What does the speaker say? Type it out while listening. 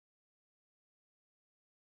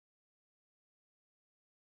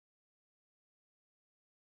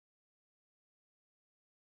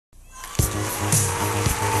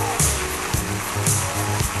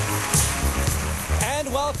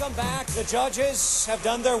And welcome back. The judges have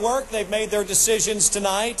done their work. They've made their decisions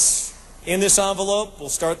tonight. In this envelope, we'll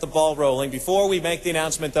start the ball rolling. Before we make the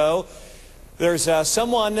announcement, though, there's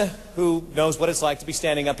someone who knows what it's like to be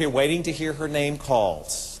standing up here waiting to hear her name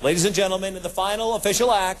called. Ladies and gentlemen, in the final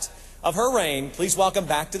official act of her reign, please welcome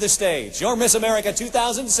back to the stage your Miss America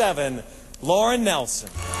 2007, Lauren Nelson.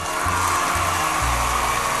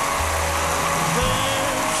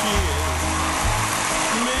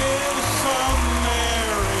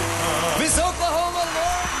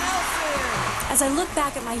 As I look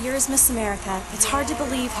back at my year as Miss America, it's hard to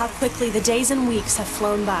believe how quickly the days and weeks have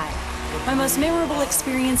flown by. My most memorable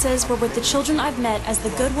experiences were with the children I've met as the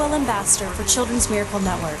Goodwill Ambassador for Children's Miracle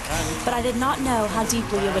Network, but I did not know how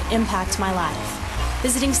deeply it would impact my life.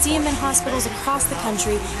 Visiting CMN hospitals across the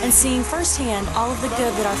country and seeing firsthand all of the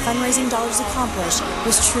good that our fundraising dollars accomplish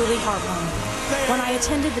was truly heartwarming. When I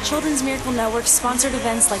attended the Children's Miracle Network sponsored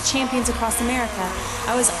events like Champions Across America,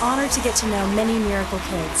 I was honored to get to know many miracle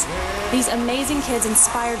kids. These amazing kids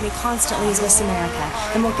inspired me constantly as Miss America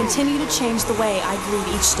and will continue to change the way I greet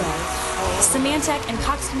each day. Symantec and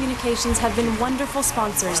Cox Communications have been wonderful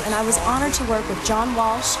sponsors, and I was honored to work with John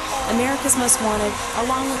Walsh, America's Most Wanted,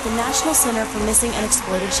 along with the National Center for Missing and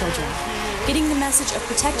Exploited Children. Getting the message of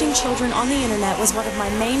protecting children on the internet was one of my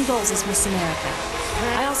main goals as Miss America.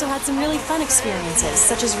 I also had some really fun experiences,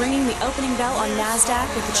 such as ringing the opening bell on NASDAQ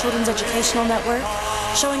with the Children's Educational Network,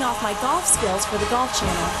 showing off my golf skills for the Golf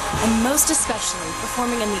Channel, and most especially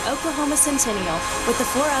performing in the Oklahoma Centennial with the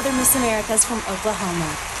 4 other Miss Americas from Oklahoma.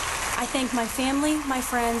 I thank my family, my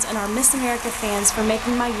friends, and our Miss America fans for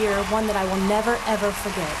making my year one that I will never, ever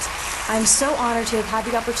forget. I am so honored to have had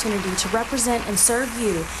the opportunity to represent and serve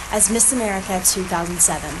you as Miss America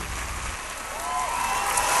 2007.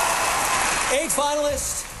 8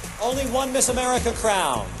 finalists, only 1 Miss America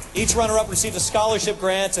crown. Each runner-up received a scholarship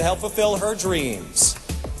grant to help fulfill her dreams.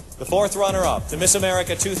 The 4th runner-up, the Miss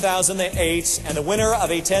America 2008, and the winner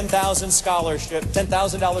of a $10,000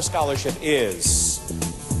 scholarship is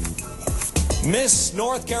Miss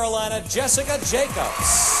North Carolina Jessica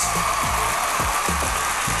Jacobs.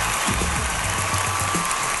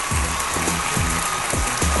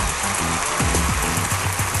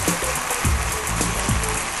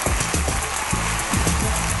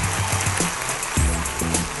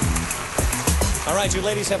 All right, you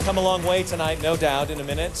ladies have come a long way tonight, no doubt. In a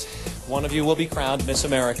minute, one of you will be crowned Miss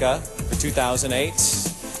America for 2008.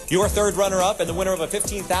 Your 3rd runner-up and the winner of a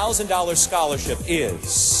 $15,000 scholarship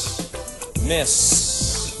is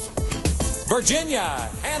Miss Virginia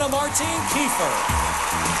Hannah Martine Kiefer.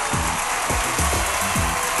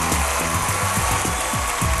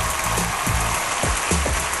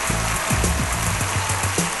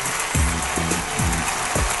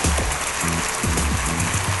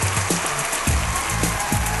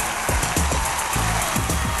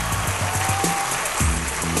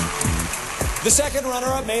 The 2nd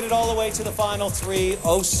runner-up made it all the way to the final 3.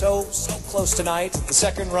 Oh, so close tonight. The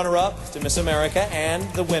 2nd runner-up to Miss America and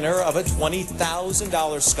the winner of a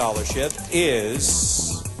 $20,000 scholarship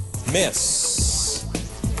is Miss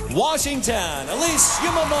Washington, Elyse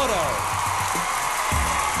Umemoto.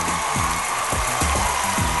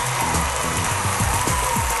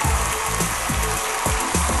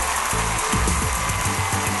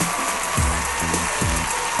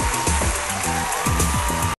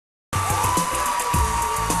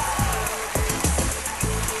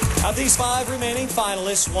 Of these 5 remaining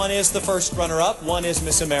finalists, 1 is the 1st runner-up, 1 is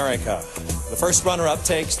Miss America. The 1st runner-up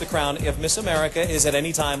takes the crown if Miss America is at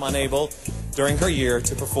any time unable during her year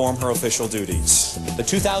to perform her official duties. The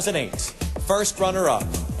 2008 1st runner-up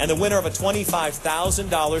and the winner of a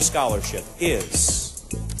 $25,000 scholarship is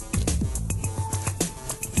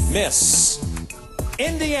Miss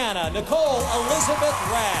Indiana Nicole Elizabeth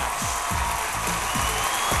Rash.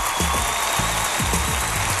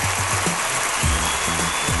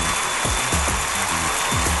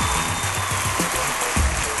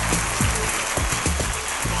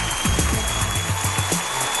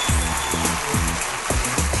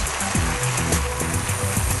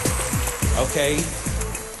 Okay,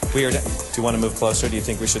 do you want to move closer? Do you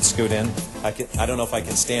think we should scoot in? I don't know if I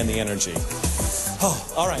can stand the energy.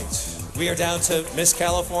 Oh, all right. We are down to Miss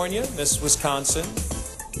California, Miss Wisconsin,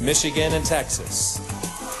 Michigan, and Texas.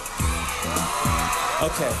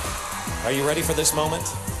 Okay, are you ready for this moment?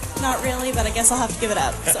 Not really, but I guess I'll have to give it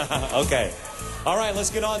up. So. Okay. All right, let's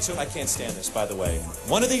get on to it. I can't stand this, by the way.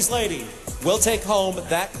 One of these ladies will take home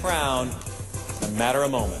that crown in a matter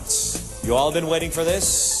of moments. You all been waiting for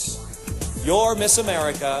this? Your Miss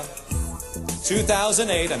America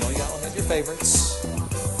 2008. I know you all had your favorites.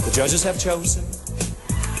 The judges have chosen.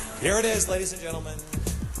 Here it is, ladies and gentlemen.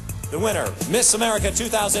 The winner, Miss America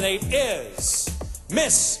 2008, is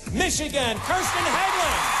Miss Michigan, Kirsten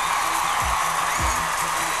Haglund.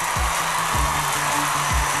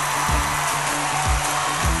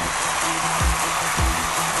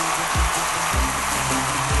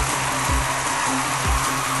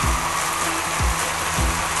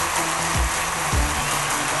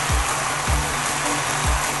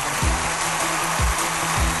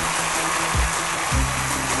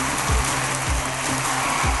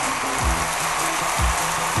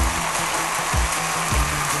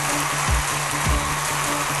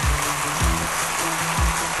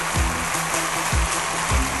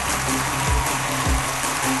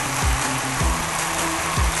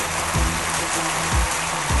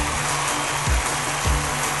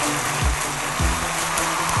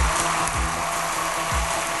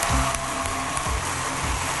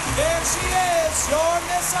 There she is, your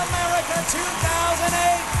Miss America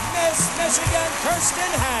 2008, Miss Michigan,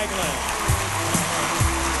 Kirsten Haglund.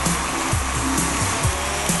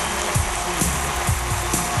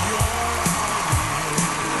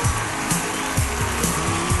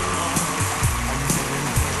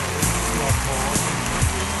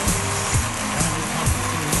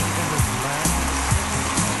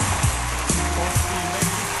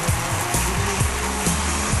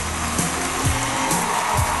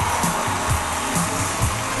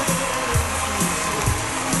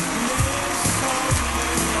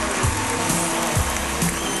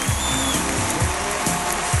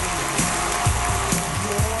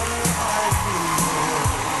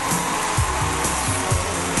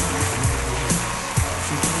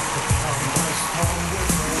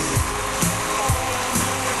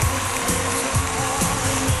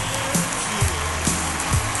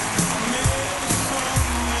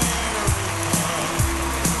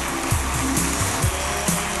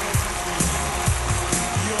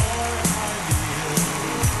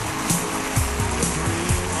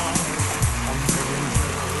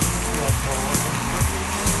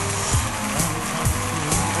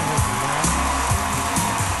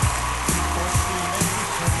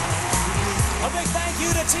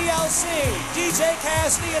 TLC, DJ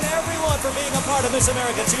Cassidy, and everyone for being a part of Miss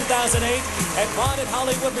America 2008 at Haunted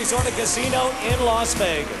Hollywood Resort and Casino in Las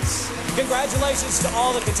Vegas. Congratulations to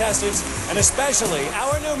all the contestants, and especially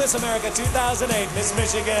our new Miss America 2008, Miss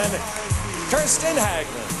Michigan, Kirsten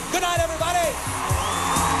Haglund. Good night, everybody.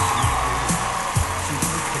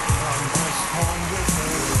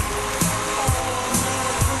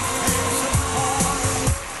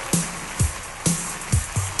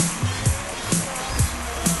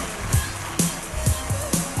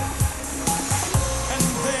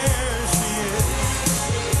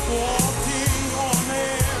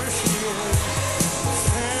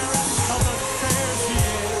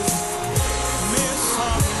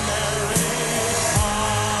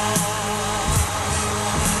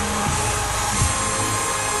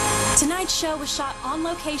 Tonight's show was shot on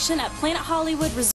location at Planet Hollywood Resort.